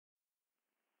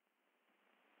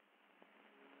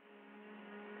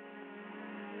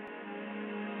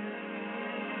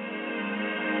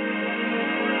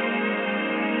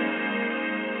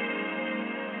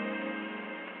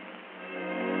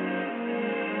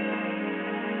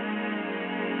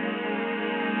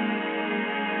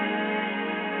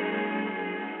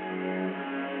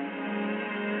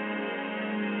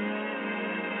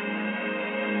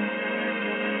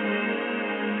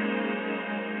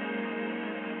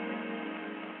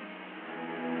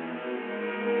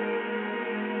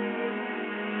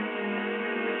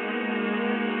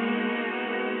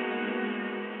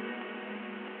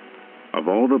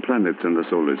all the planets in the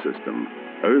solar system,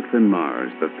 Earth and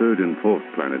Mars, the third and fourth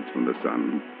planets from the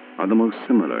Sun, are the most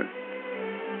similar.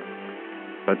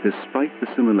 But despite the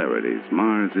similarities,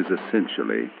 Mars is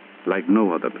essentially like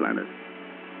no other planet.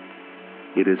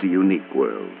 It is a unique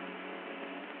world.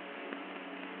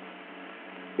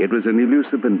 It was an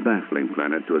elusive and baffling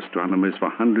planet to astronomers for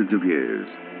hundreds of years.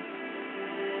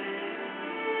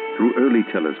 Through early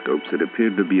telescopes, it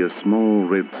appeared to be a small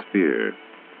red sphere,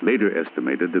 later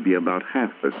estimated to be about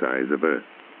half the size of Earth.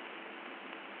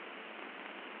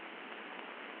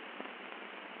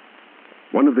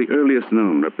 One of the earliest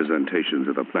known representations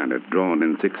of the planet, drawn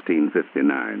in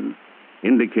 1659,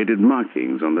 indicated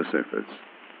markings on the surface,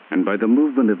 and by the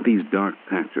movement of these dark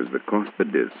patches across the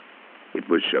disk, it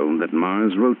was shown that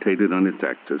Mars rotated on its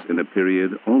axis in a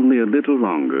period only a little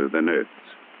longer than Earth's,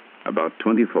 about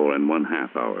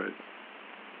 24½ hours.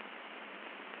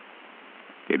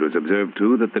 It was observed,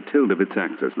 too, that the tilt of its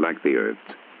axis, like the Earth's,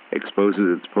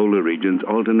 exposes its polar regions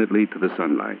alternately to the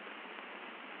sunlight.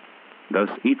 Thus,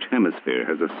 each hemisphere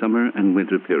has a summer and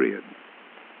winter period.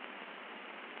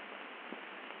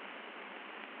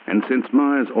 And since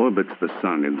Mars orbits the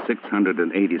Sun in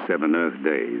 687 Earth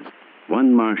days,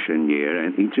 one Martian year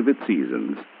and each of its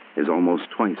seasons is almost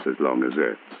twice as long as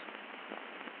Earth's.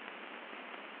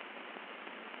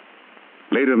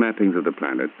 Later mappings of the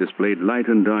planet displayed light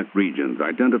and dark regions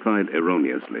identified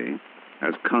erroneously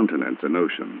as continents and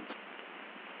oceans.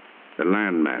 The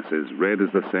land masses red as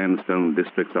the sandstone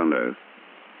districts on Earth,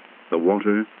 the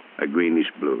water a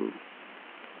greenish blue.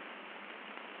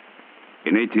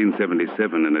 In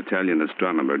 1877, an Italian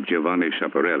astronomer, Giovanni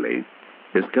Schiaparelli,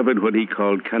 discovered what he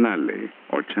called canali,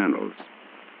 or channels,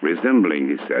 resembling,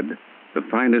 he said, the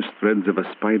finest threads of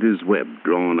a spider's web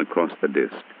drawn across the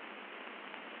disk.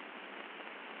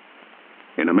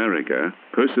 In America,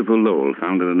 Percival Lowell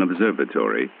founded an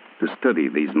observatory to study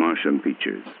these Martian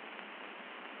features.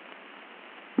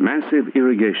 Massive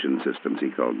irrigation systems, he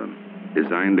called them,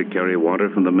 designed to carry water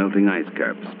from the melting ice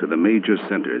caps to the major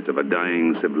centers of a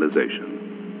dying civilization.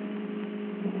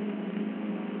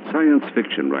 Science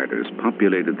fiction writers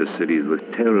populated the cities with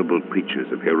terrible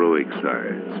creatures of heroic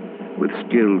size, with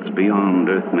skills beyond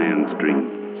Earthman's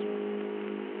dreams.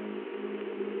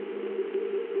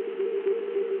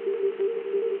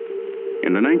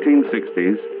 In the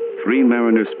 1960s, 3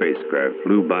 Mariner spacecraft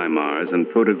flew by Mars and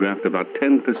photographed about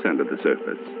 10% of the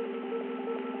surface.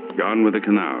 Gone were the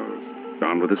canals,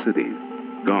 gone were the cities,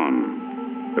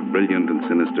 gone the brilliant and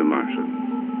sinister Martians.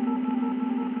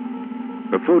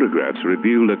 The photographs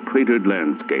revealed a cratered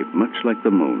landscape much like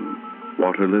the moon,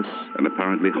 waterless and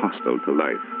apparently hostile to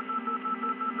life.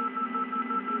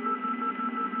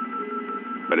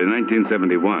 But in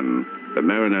 1971, the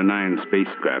Mariner 9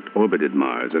 spacecraft orbited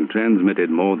Mars and transmitted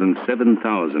more than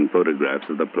 7,000 photographs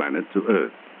of the planet to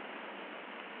Earth.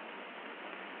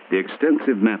 The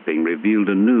extensive mapping revealed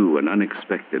a new and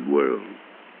unexpected world.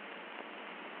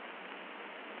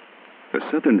 The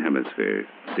southern hemisphere,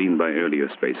 seen by earlier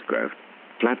spacecraft,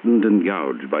 flattened and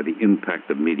gouged by the impact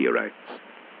of meteorites.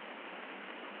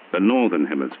 The northern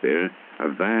hemisphere, a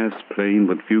vast plain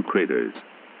with few craters,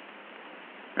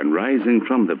 and rising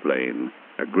from the plain,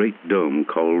 a great dome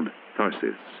called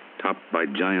Tharsis, topped by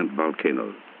giant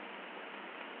volcanoes.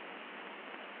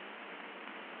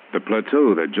 The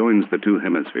plateau that joins the two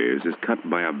hemispheres is cut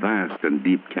by a vast and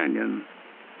deep canyon,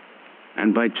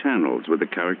 and by channels with the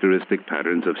characteristic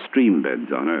patterns of stream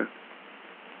beds on Earth.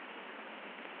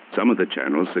 Some of the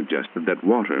channels suggested that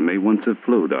water may once have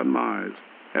flowed on Mars,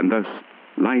 and thus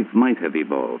life might have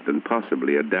evolved and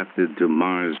possibly adapted to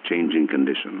Mars' changing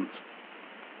conditions.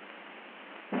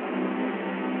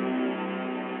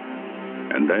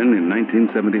 And then, in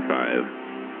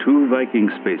 1975, 2 Viking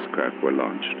spacecraft were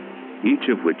launched, each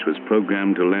of which was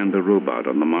programmed to land a robot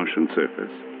on the Martian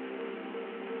surface.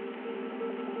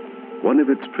 One of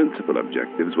its principal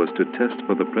objectives was to test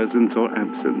for the presence or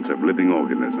absence of living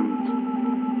organisms.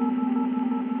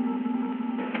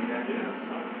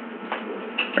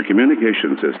 A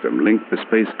communication system linked the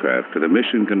spacecraft to the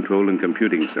Mission Control and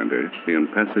Computing Center in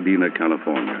Pasadena,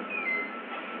 California.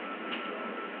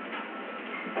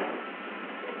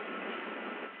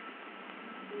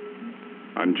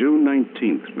 On June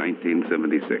 19,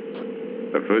 1976,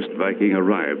 the first Viking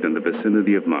arrived in the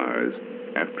vicinity of Mars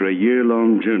after a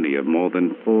year-long journey of more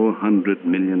than 400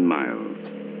 million miles.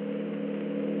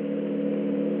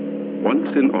 Once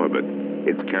in orbit,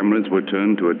 its cameras were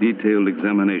turned to a detailed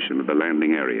examination of the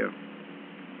landing area.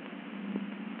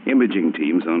 Imaging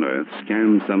teams on Earth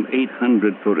scanned some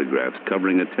 800 photographs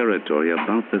covering a territory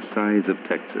about the size of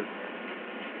Texas.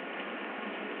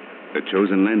 The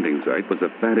chosen landing site was a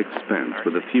flat expanse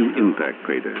with a few impact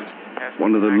craters,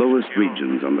 one of the lowest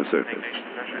regions on the surface.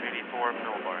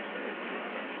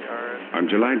 On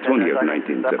July 20th,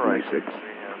 1976,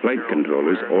 flight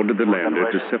controllers ordered the lander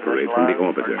to separate from the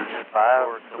orbiter. 5,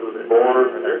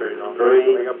 4,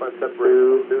 3, 2,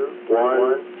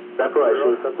 1,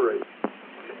 separation.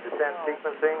 Descent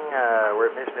sequencing, we're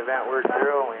at mission event word 0,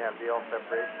 and we have DL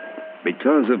separation.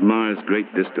 Because of Mars'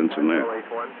 great distance from Earth,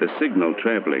 the signal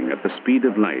traveling at the speed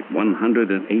of light,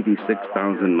 186,000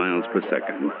 miles per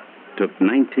second, took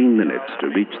 19 minutes to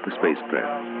reach the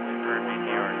spacecraft.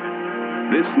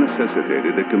 This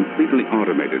necessitated a completely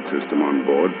automated system on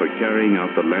board for carrying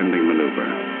out the landing maneuver.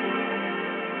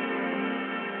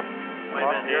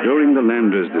 During the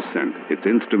lander's descent, its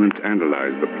instruments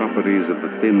analyzed the properties of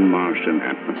the thin Martian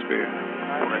atmosphere.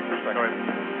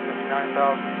 9,000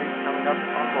 feet coming up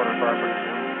on quarter bar pretty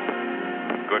soon.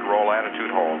 Good roll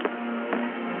attitude hold.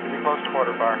 Pretty close to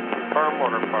quarter bar. Firm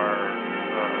quarter bar.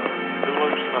 Two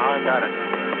loops and a high. Got it.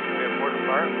 We have quarter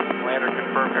bar. Lander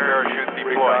confirmed parachute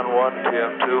deployed. Recon 1,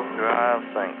 TM2. Drive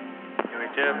sync.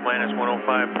 UHF minus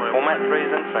 105.1. Format 3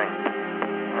 is in sync.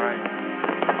 All right.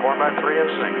 Format 3 in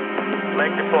sync.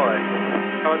 Leg deploy.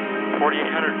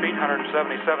 4,800 feet,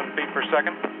 177 feet per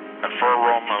second. Confer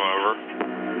roll maneuver.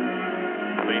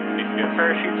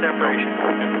 Parachute separation.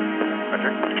 Roger.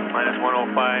 Minus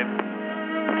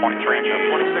 105.3.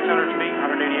 2,600 feet,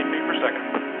 188 feet per second.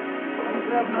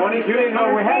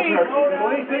 2,600 feet.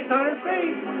 2,600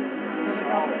 feet.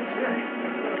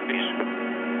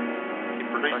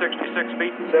 366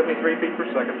 feet, 73 feet per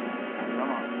second.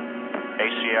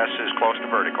 ACS is close to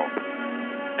vertical.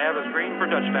 Nav is green for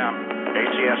touchdown.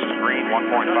 ACS is green,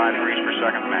 1.5 degrees per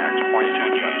second max,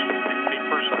 0.2 Gs. Feet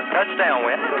per second. Touchdown,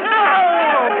 Win.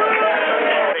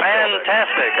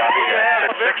 Fantastic.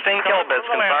 16 kilobits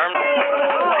confirmed.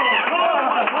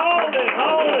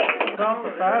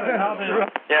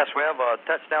 Yes, we have a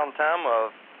touchdown time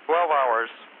of 12 hours,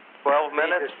 12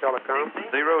 minutes,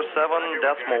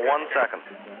 07.1 seconds.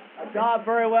 Job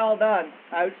very well done.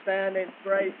 Outstanding,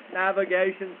 great,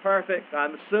 navigation perfect.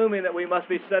 I'm assuming that we must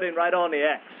be sitting right on the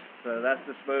X. So that's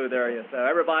the smooth area. So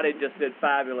everybody just did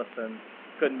fabulous and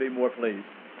couldn't be more pleased.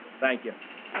 Thank you.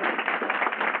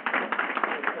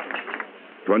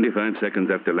 25 seconds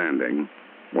after landing,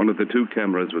 one of the two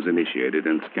cameras was initiated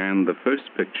and scanned the first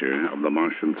picture of the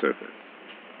Martian surface.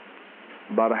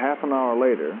 About a half an hour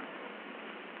later,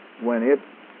 when it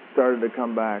started to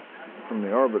come back from the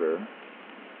orbiter,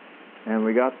 and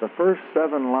we got the first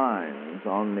 7 lines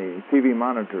on the TV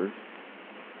monitors,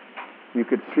 you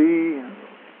could see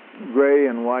gray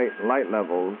and white light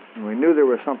levels, and we knew there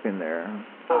was something there.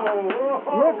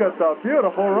 Look at the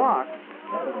beautiful rock.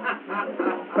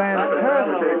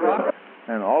 Fantastic.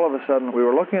 And all of a sudden, we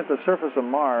were looking at the surface of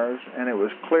Mars, and it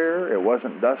was clear, it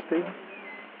wasn't dusty,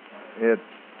 it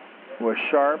was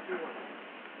sharp.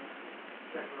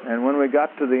 And when we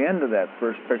got to the end of that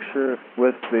first picture,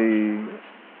 with the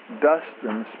dust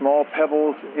and small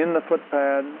pebbles in the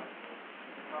footpad,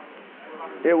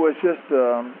 it was just,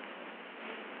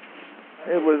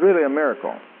 it was really a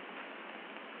miracle.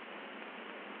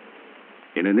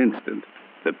 In an instant,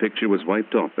 the picture was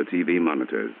wiped off the TV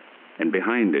monitors, and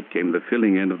behind it came the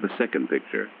filling in of the second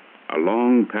picture, a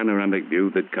long panoramic view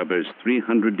that covers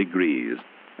 300 degrees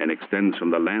and extends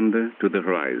from the lander to the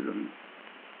horizon.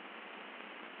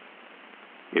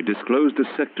 It disclosed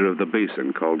a sector of the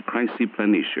basin called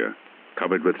Planitia,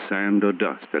 covered with sand or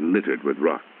dust and littered with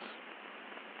rocks.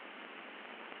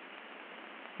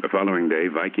 The following day,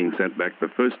 Viking sent back the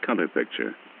first color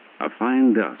picture. A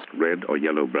fine dust, red or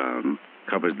yellow-brown,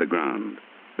 covers the ground.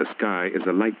 The sky is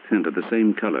a light tint of the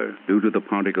same color due to the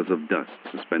particles of dust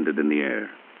suspended in the air.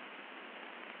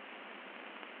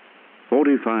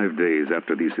 45 days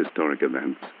after these historic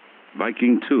events,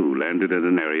 Viking 2 landed at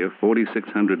an area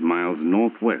 4,600 miles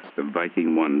northwest of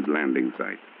Viking 1's landing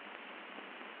site.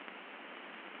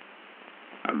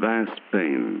 A vast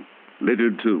plain,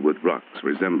 littered too with rocks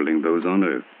resembling those on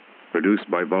Earth, produced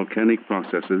by volcanic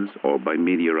processes or by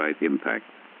meteorite impact.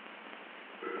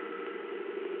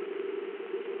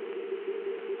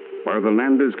 While the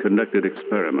landers conducted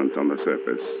experiments on the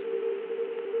surface,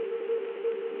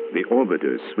 the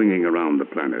orbiters swinging around the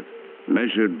planet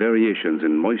measured variations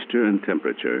in moisture and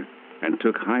temperature and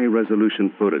took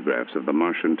high-resolution photographs of the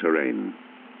Martian terrain.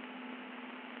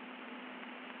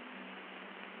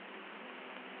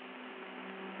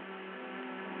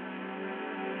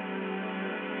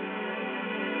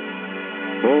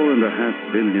 Four and a half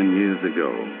billion years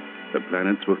ago, the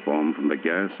planets were formed from the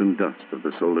gas and dust of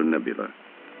the solar nebula.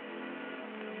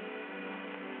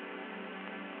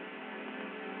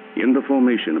 In the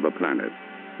formation of a planet,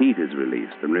 heat is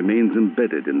released and remains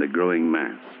embedded in the growing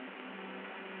mass.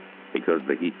 Because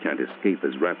the heat can't escape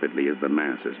as rapidly as the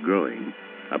mass is growing,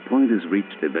 a point is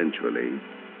reached eventually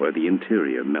where the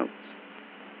interior melts.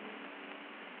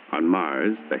 On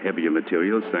Mars, the heavier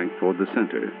material sank toward the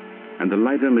center, and the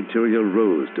lighter material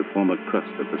rose to form a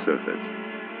crust at the surface.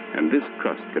 And this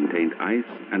crust contained ice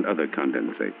and other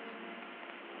condensates.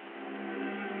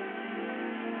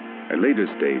 A later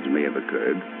stage may have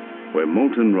occurred where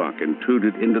molten rock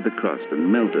intruded into the crust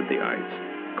and melted the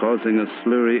ice, causing a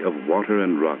slurry of water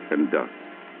and rock and dust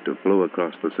to flow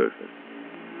across the surface.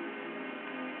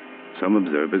 Some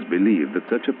observers believe that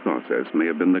such a process may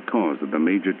have been the cause of the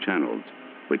major channels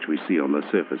which we see on the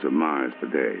surface of Mars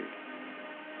today.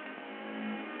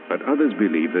 But others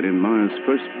believe that in Mars'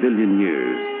 first billion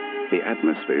years, the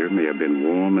atmosphere may have been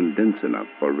warm and dense enough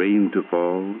for rain to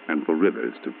fall and for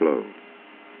rivers to flow.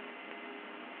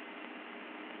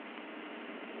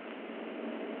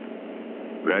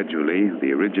 Gradually,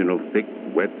 the original thick,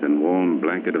 wet, and warm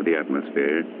blanket of the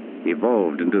atmosphere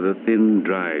evolved into the thin,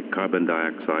 dry carbon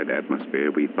dioxide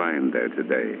atmosphere we find there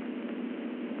today.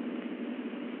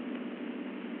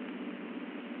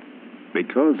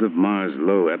 Because of Mars'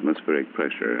 low atmospheric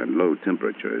pressure and low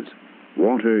temperatures,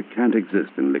 water can't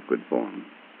exist in liquid form.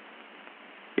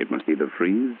 It must either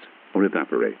freeze or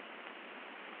evaporate.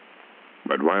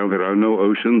 But while there are no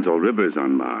oceans or rivers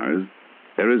on Mars,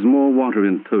 there is more water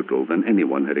in total than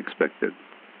anyone had expected.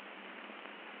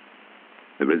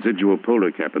 The residual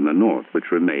polar cap in the north,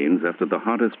 which remains after the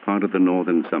hottest part of the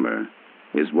northern summer,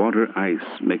 is water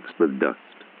ice mixed with dust.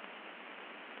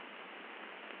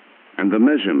 And the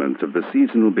measurements of the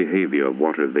seasonal behavior of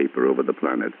water vapor over the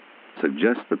planet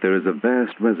suggest that there is a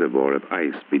vast reservoir of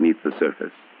ice beneath the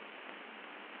surface,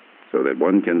 so that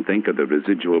one can think of the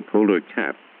residual polar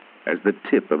cap as the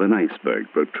tip of an iceberg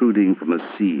protruding from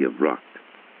a sea of rock.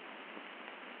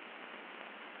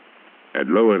 At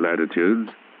lower latitudes,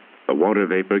 the water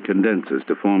vapor condenses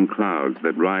to form clouds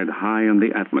that ride high in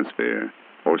the atmosphere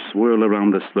or swirl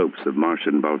around the slopes of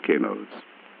Martian volcanoes.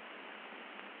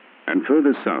 And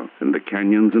further south, in the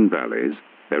canyons and valleys,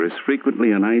 there is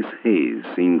frequently an ice haze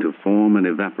seen to form and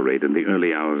evaporate in the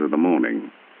early hours of the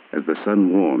morning as the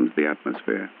sun warms the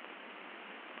atmosphere.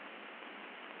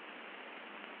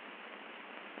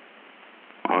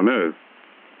 On Earth,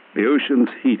 the ocean's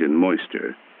heat and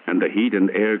moisture and the heat and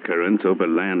air currents over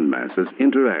land masses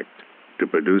interact to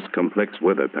produce complex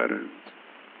weather patterns.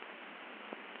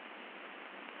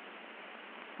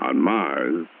 On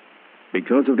Mars,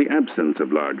 because of the absence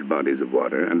of large bodies of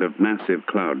water and of massive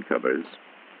cloud covers,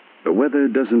 the weather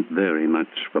doesn't vary much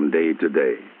from day to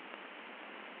day.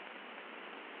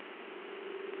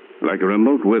 Like a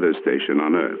remote weather station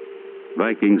on Earth,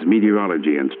 Viking's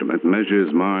meteorology instrument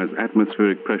measures Mars'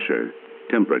 atmospheric pressure,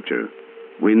 temperature,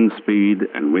 wind speed,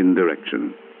 and wind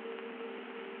direction.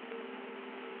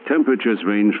 Temperatures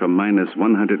range from minus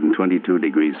 122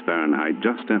 degrees Fahrenheit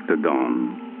just after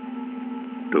dawn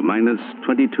to minus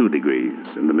 22 degrees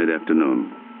in the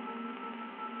mid-afternoon.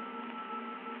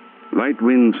 Light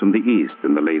winds from the east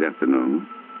in the late afternoon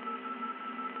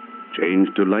change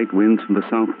to light winds from the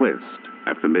southwest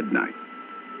after midnight.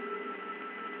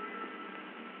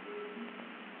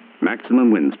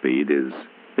 Maximum wind speed is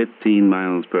 15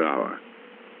 miles per hour.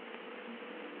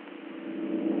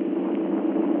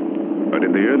 But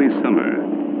in the early summer,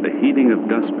 the heating of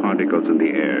dust particles in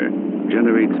the air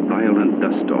generates violent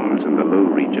dust storms in the low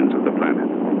regions of the planet.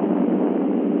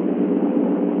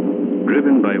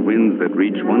 Driven by winds that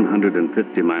reach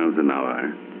 150 miles an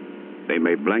hour, they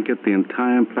may blanket the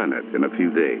entire planet in a few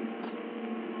days.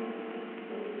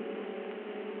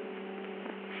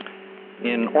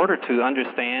 In order to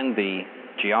understand the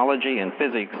geology and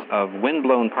physics of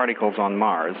wind-blown particles on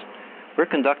Mars, we're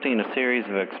conducting a series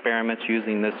of experiments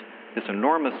using this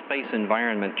enormous space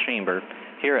environment chamber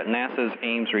here at NASA's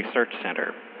Ames Research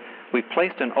Center. We've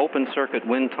placed an open-circuit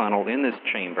wind tunnel in this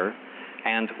chamber,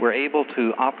 and we're able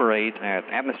to operate at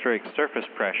atmospheric surface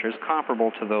pressures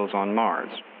comparable to those on Mars.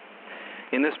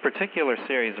 In this particular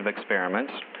series of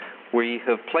experiments, we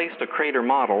have placed a crater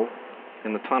model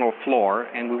in the tunnel floor,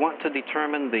 and we want to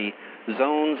determine the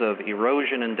zones of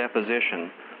erosion and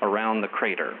deposition around the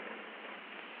crater.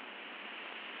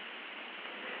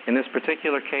 In this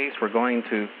particular case, we're going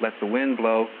to let the wind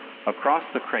blow across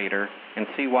the crater and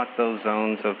see what those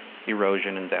zones of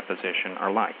erosion and deposition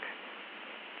are like.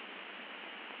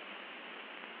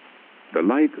 The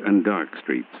light and dark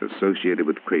streaks associated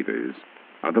with craters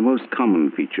are the most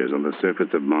common features on the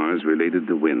surface of Mars related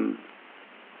to wind.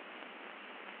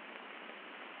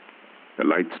 The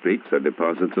light streaks are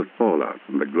deposits of fallout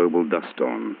from the global dust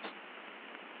storms.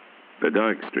 The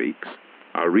dark streaks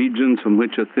are regions from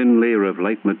which a thin layer of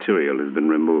light material has been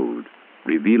removed,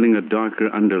 revealing a darker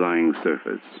underlying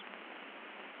surface.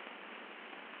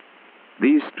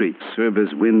 These streaks serve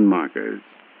as wind markers.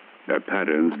 Their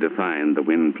patterns define the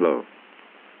wind flow.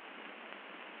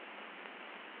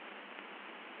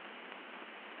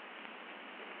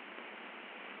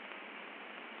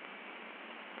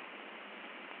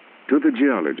 To the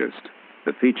geologist,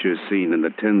 the features seen in the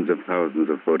tens of thousands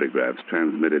of photographs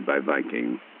transmitted by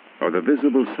Viking are the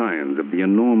visible signs of the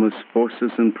enormous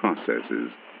forces and processes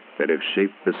that have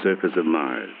shaped the surface of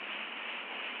Mars.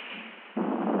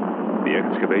 The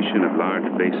excavation of large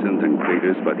basins and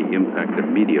craters by the impact of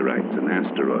meteorites and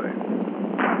asteroids.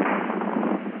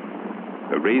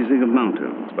 The raising of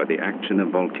mountains by the action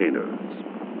of volcanoes.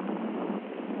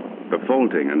 The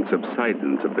faulting and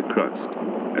subsidence of the crust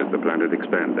as the planet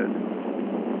expanded.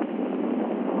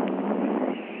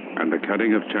 And the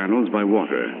cutting of channels by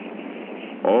water,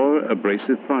 or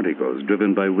abrasive particles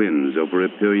driven by winds over a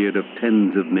period of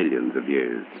tens of millions of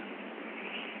years.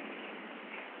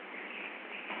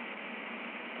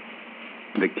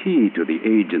 The key to the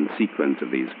age and sequence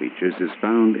of these features is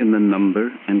found in the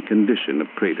number and condition of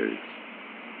craters.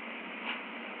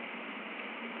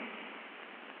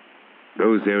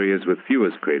 Those areas with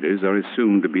fewest craters are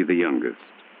assumed to be the youngest.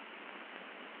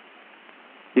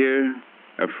 Here,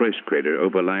 a fresh crater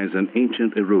overlies an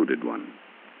ancient eroded one.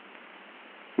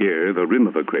 Here, the rim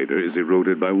of a crater is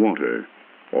eroded by water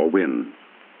or wind.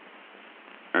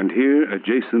 And here,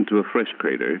 adjacent to a fresh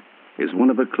crater, is one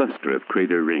of a cluster of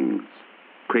crater rings,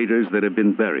 craters that have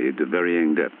been buried to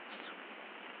varying depths.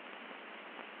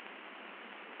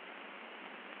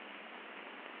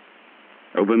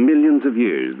 Over millions of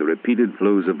years, the repeated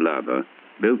flows of lava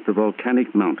built the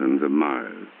volcanic mountains of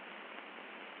Mars.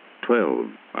 12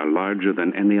 are larger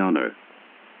than any on Earth.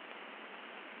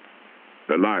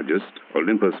 The largest,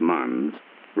 Olympus Mons,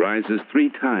 rises 3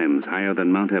 times higher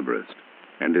than Mount Everest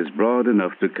and is broad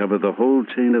enough to cover the whole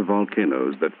chain of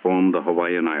volcanoes that form the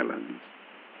Hawaiian Islands.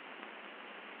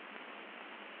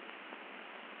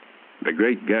 The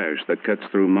great gash that cuts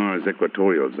through Mars'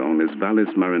 equatorial zone is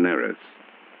Valles Marineris,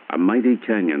 a mighty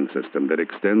canyon system that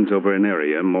extends over an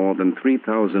area more than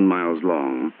 3,000 miles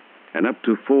long and up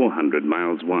to 400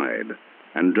 miles wide,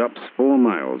 and drops 4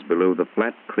 miles below the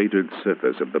flat cratered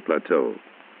surface of the plateau.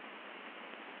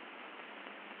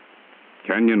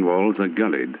 Canyon walls are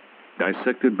gullied,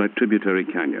 dissected by tributary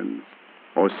canyons,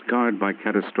 or scarred by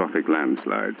catastrophic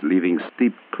landslides, leaving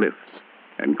steep cliffs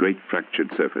and great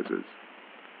fractured surfaces.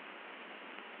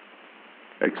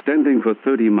 Extending for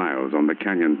 30 miles on the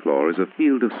canyon floor is a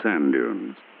field of sand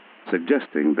dunes,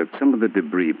 suggesting that some of the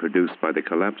debris produced by the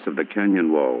collapse of the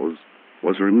canyon walls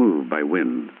was removed by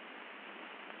wind.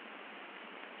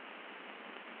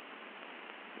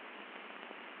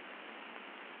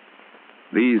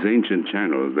 These ancient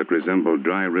channels that resemble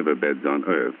dry riverbeds on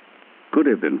Earth could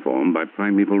have been formed by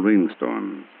primeval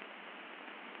rainstorms.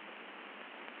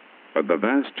 But the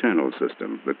vast channel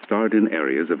systems that start in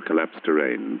areas of collapsed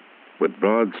terrain, with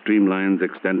broad streamlines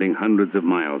extending hundreds of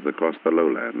miles across the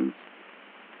lowlands,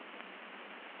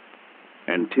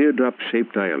 and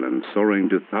teardrop-shaped islands soaring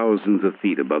to thousands of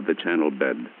feet above the channel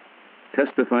bed,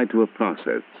 testify to a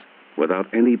process without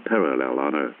any parallel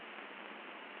on Earth.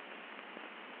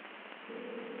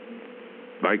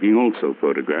 Viking also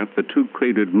photographed the 2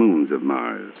 cratered moons of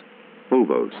Mars,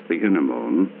 Phobos, the inner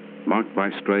moon, marked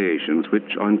by striations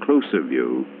which, on closer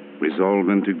view, resolve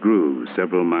into grooves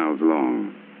several miles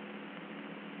long,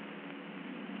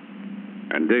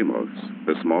 and Deimos,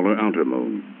 the smaller outer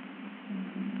moon.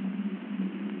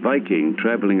 Viking,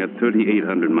 traveling at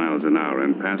 3,800 miles an hour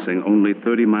and passing only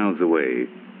 30 miles away,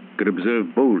 could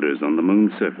observe boulders on the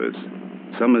moon's surface,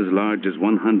 some as large as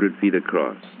 100 feet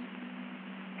across.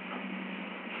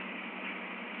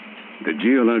 The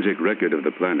geologic record of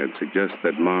the planet suggests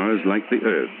that Mars, like the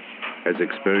Earth, has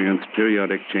experienced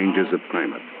periodic changes of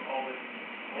climate.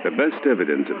 The best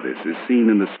evidence of this is seen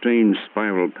in the strange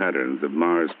spiral patterns of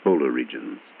Mars' polar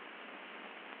regions.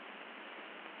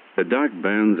 The dark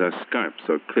bands are scarps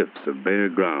or cliffs of bare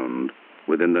ground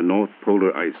within the North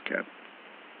Polar ice cap.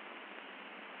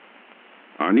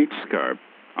 On each scarp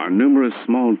are numerous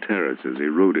small terraces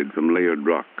eroded from layered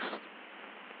rocks.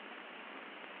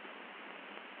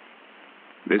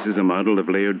 This is a model of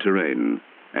layered terrain,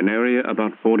 an area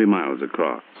about 40 miles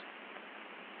across.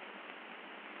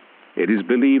 It is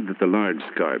believed that the large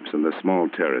scarps and the small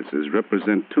terraces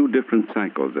represent 2 different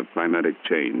cycles of climatic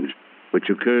change which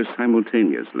occur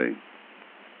simultaneously.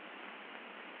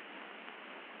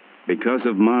 Because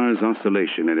of Mars'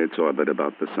 oscillation in its orbit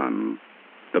about the Sun,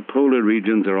 the polar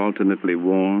regions are alternately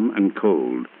warm and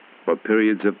cold, for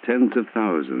periods of tens of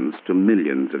thousands to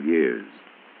millions of years.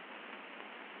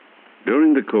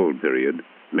 During the cold period,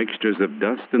 mixtures of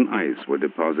dust and ice were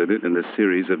deposited in a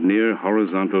series of near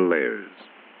horizontal layers,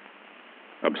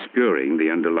 obscuring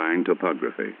the underlying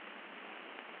topography.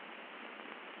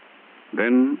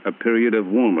 Then a period of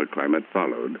warmer climate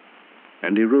followed,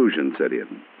 and erosion set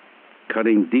in,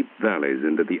 cutting deep valleys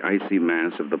into the icy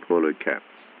mass of the polar caps.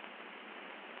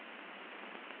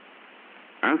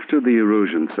 After the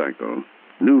erosion cycle,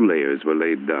 new layers were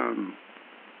laid down,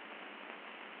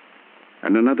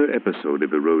 and another episode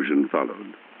of erosion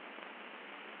followed.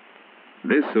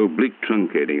 This oblique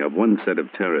truncating of one set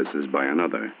of terraces by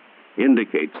another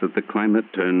indicates that the climate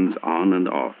turns on and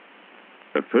off,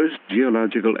 the first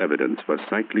geological evidence for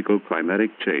cyclical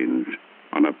climatic change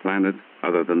on a planet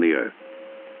other than the Earth.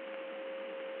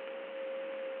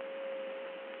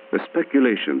 The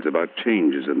speculations about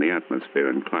changes in the atmosphere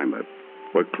and climate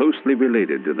were closely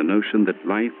related to the notion that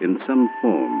life in some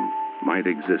form might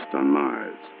exist on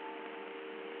Mars.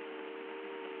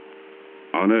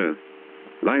 On Earth,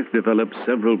 life developed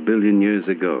several billion years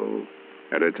ago,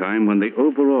 at a time when the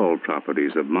overall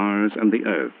properties of Mars and the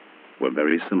Earth were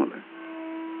very similar.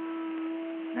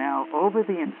 Now, over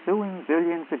the ensuing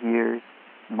billions of years,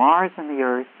 Mars and the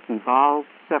Earth evolved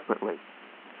separately.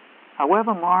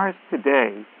 However, Mars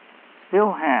today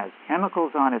still has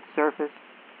chemicals on its surface,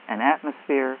 an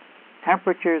atmosphere,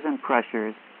 temperatures and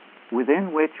pressures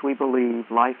within which we believe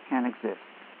life can exist.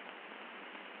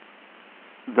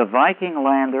 The Viking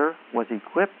lander was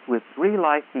equipped with 3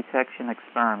 life detection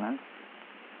experiments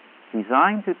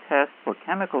designed to test for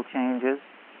chemical changes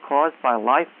caused by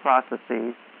life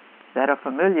processes that are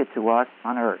familiar to us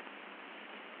on Earth.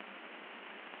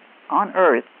 On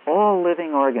Earth, all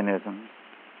living organisms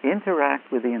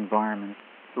interact with the environment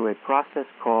through a process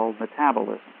called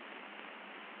metabolism.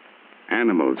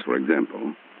 Animals, for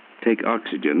example, take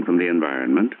oxygen from the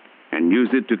environment and use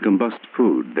it to combust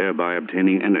food, thereby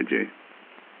obtaining energy.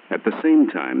 At the same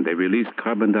time, they release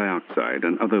carbon dioxide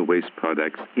and other waste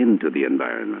products into the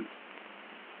environment.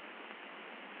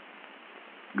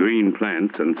 Green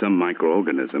plants and some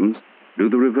microorganisms do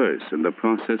the reverse in the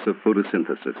process of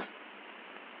photosynthesis.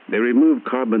 They remove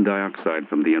carbon dioxide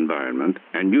from the environment,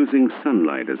 and using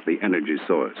sunlight as the energy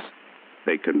source,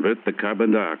 they convert the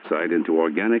carbon dioxide into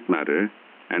organic matter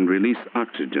and release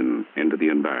oxygen into the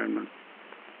environment.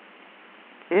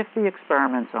 If the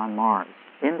experiments on Mars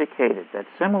indicated that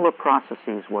similar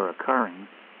processes were occurring,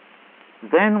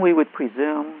 then we would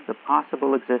presume the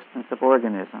possible existence of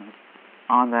organisms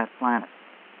on that planet.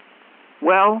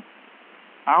 Well,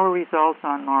 our results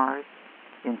on Mars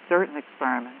in certain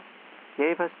experiments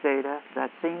gave us data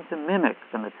that seemed to mimic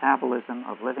the metabolism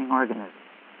of living organisms.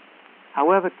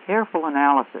 However, careful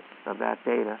analysis of that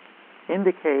data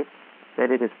indicates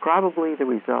that it is probably the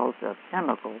result of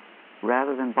chemical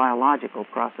rather than biological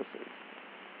processes.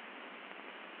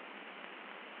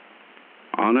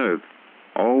 On Earth,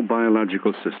 all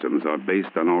biological systems are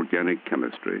based on organic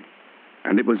chemistry,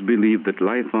 and it was believed that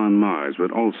life on Mars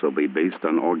would also be based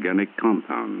on organic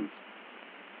compounds.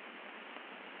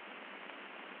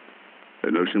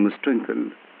 The notion was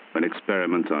strengthened when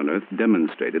experiments on Earth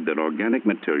demonstrated that organic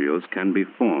materials can be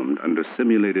formed under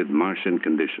simulated Martian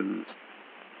conditions.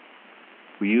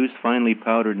 We used finely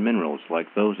powdered minerals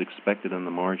like those expected on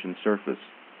the Martian surface.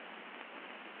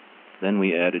 Then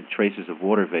we added traces of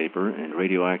water vapor and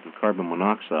radioactive carbon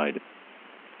monoxide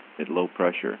at low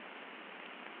pressure.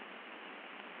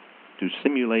 To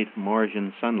simulate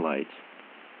Martian sunlight,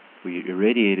 we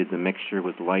irradiated the mixture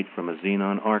with light from a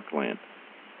xenon arc lamp.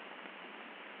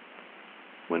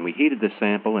 When we heated the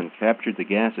sample and captured the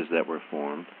gases that were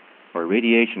formed, our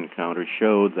radiation counter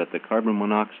showed that the carbon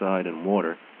monoxide and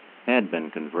water had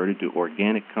been converted to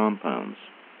organic compounds.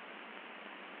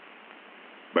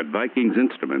 But Viking's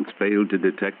instruments failed to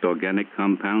detect organic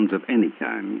compounds of any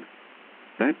kind.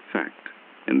 That fact,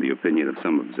 in the opinion of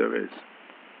some observers,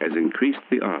 has increased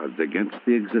the odds against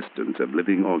the existence of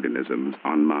living organisms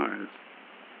on Mars.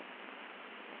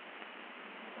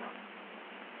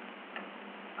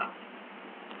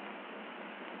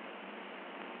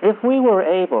 If we were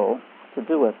able to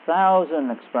do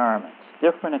 1,000 experiments,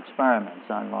 different experiments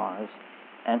on Mars,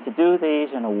 and to do these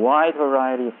in a wide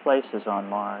variety of places on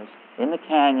Mars, in the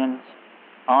canyons,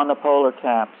 on the polar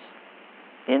caps,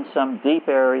 in some deep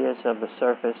areas of the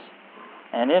surface,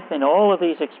 and if in all of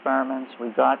these experiments we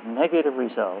got negative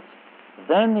results,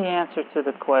 then the answer to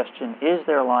the question, is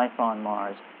there life on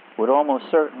Mars, would almost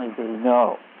certainly be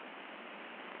no.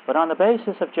 But on the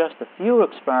basis of just a few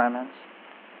experiments,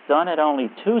 done at only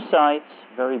 2 sites,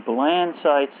 very bland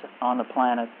sites on the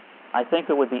planet, I think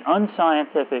it would be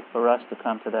unscientific for us to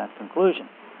come to that conclusion.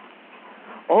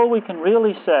 All we can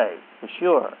really say for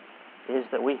sure is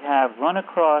that we have run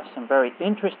across some very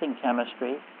interesting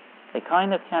chemistry, a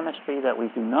kind of chemistry that we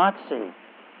do not see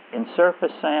in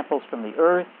surface samples from the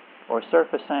Earth or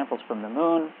surface samples from the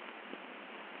Moon,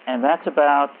 and that's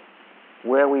about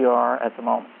where we are at the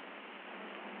moment.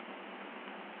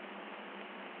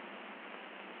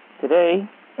 Today,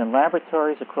 in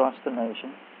laboratories across the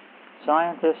nation,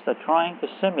 scientists are trying to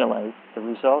simulate the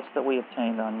results that we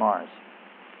obtained on Mars.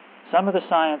 Some of the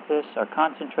scientists are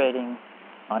concentrating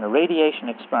on irradiation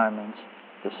experiments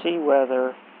to see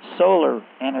whether solar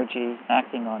energy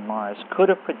acting on Mars could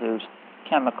have produced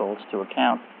chemicals to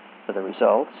account for the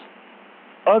results.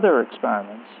 Other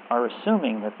experiments are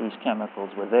assuming that these chemicals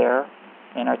were there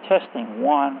and are testing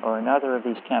one or another of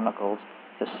these chemicals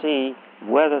to see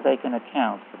whether they can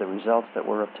account for the results that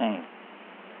were obtained.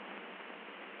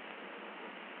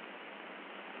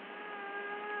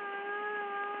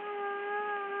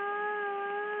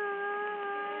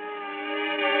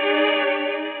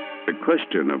 The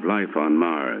question of life on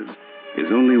Mars is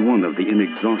only one of the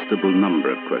inexhaustible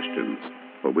number of questions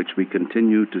for which we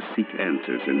continue to seek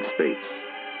answers in space.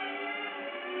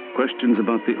 Questions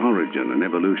about the origin and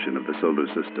evolution of the solar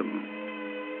system,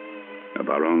 of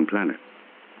our own planet,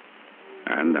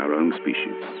 and our own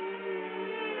species.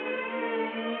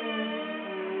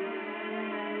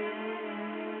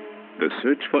 The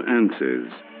search for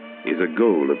answers is a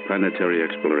goal of planetary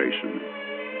exploration,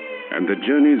 and the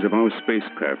journeys of our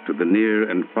spacecraft to the near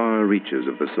and far reaches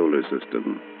of the solar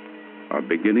system are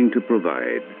beginning to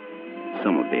provide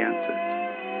some of the answers.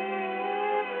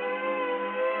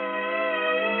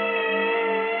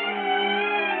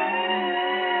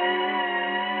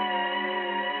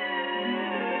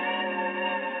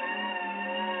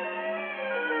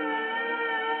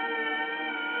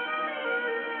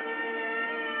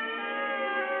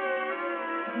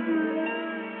 Mm-hmm.